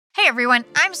everyone,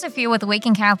 I'm Sophia with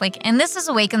Awaken Catholic, and this is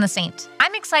Awaken the Saint.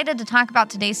 I'm excited to talk about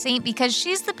today's saint because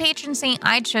she's the patron saint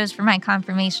I chose for my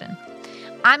confirmation.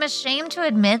 I'm ashamed to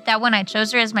admit that when I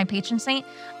chose her as my patron saint,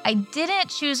 I didn't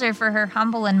choose her for her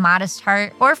humble and modest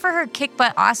heart or for her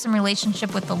kick-butt awesome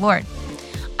relationship with the Lord.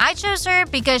 I chose her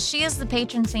because she is the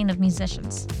patron saint of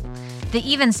musicians. The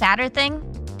even sadder thing,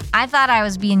 I thought I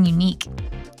was being unique.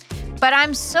 But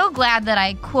I'm so glad that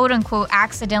I quote-unquote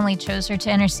accidentally chose her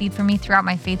to intercede for me throughout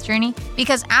my faith journey,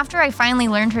 because after I finally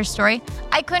learned her story,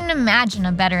 I couldn't imagine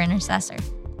a better intercessor.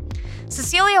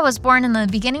 Cecelia was born in the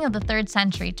beginning of the 3rd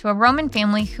century to a Roman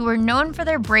family who were known for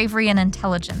their bravery and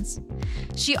intelligence.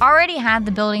 She already had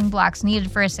the building blocks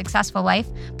needed for a successful life,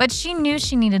 but she knew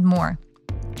she needed more.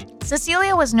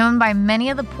 Cecelia was known by many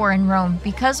of the poor in Rome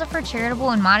because of her charitable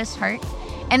and modest heart,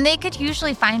 and they could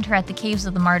usually find her at the caves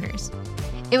of the martyrs.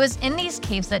 It was in these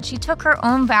caves that she took her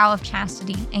own vow of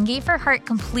chastity and gave her heart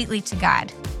completely to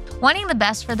God. Wanting the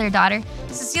best for their daughter,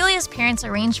 Cecilia's parents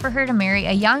arranged for her to marry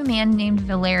a young man named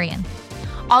Valerian.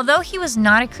 Although he was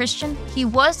not a Christian, he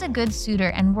was a good suitor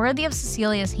and worthy of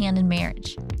Cecilia's hand in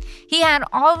marriage. He had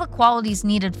all the qualities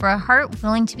needed for a heart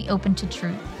willing to be open to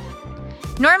truth.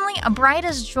 Normally, a bride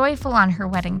is joyful on her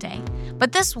wedding day,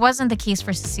 but this wasn't the case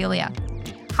for Cecelia.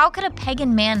 How could a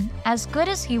pagan man, as good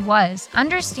as he was,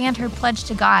 understand her pledge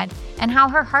to God and how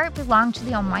her heart belonged to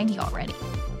the Almighty already?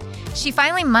 She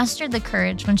finally mustered the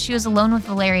courage when she was alone with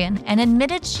Valerian and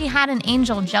admitted she had an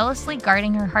angel jealously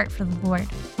guarding her heart for the Lord.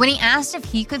 When he asked if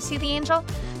he could see the angel,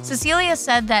 Cecelia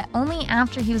said that only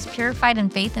after he was purified in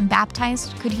faith and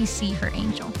baptized could he see her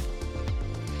angel.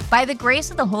 By the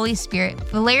grace of the Holy Spirit,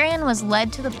 Valerian was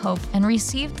led to the Pope and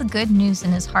received the good news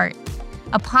in his heart,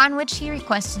 upon which he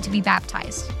requested to be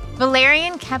baptized.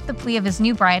 Valerian kept the plea of his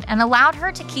new bride and allowed her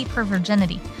to keep her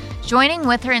virginity, joining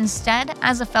with her instead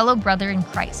as a fellow brother in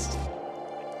Christ.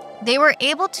 They were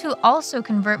able to also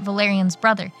convert Valerian's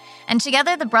brother, and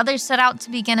together the brothers set out to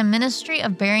begin a ministry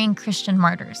of burying Christian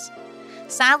martyrs.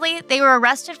 Sadly, they were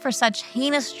arrested for such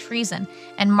heinous treason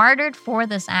and martyred for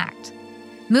this act.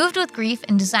 Moved with grief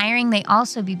and desiring they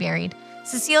also be buried,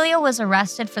 Cecelia was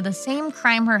arrested for the same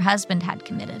crime her husband had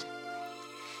committed.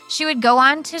 She would go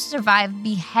on to survive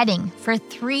beheading for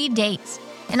 3 days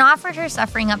and offered her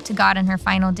suffering up to God in her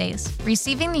final days,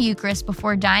 receiving the Eucharist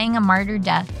before dying a martyr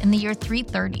death in the year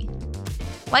 330.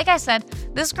 Like I said,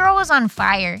 this girl was on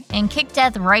fire and kicked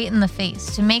death right in the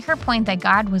face to make her point that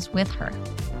God was with her.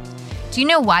 Do you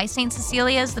know why St.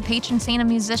 Cecelia is the patron saint of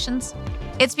musicians?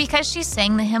 It's because she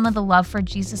sang the hymn of the love for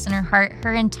Jesus in her heart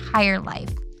her entire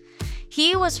life.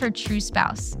 He was her true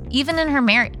spouse, even in her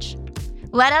marriage.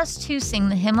 Let us too sing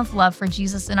the hymn of love for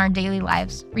Jesus in our daily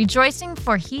lives, rejoicing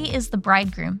for he is the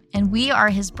bridegroom and we are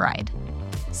his bride.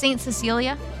 Saint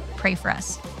Cecelia, pray for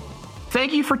us.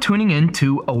 Thank you for tuning in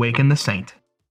to Awaken the Saint.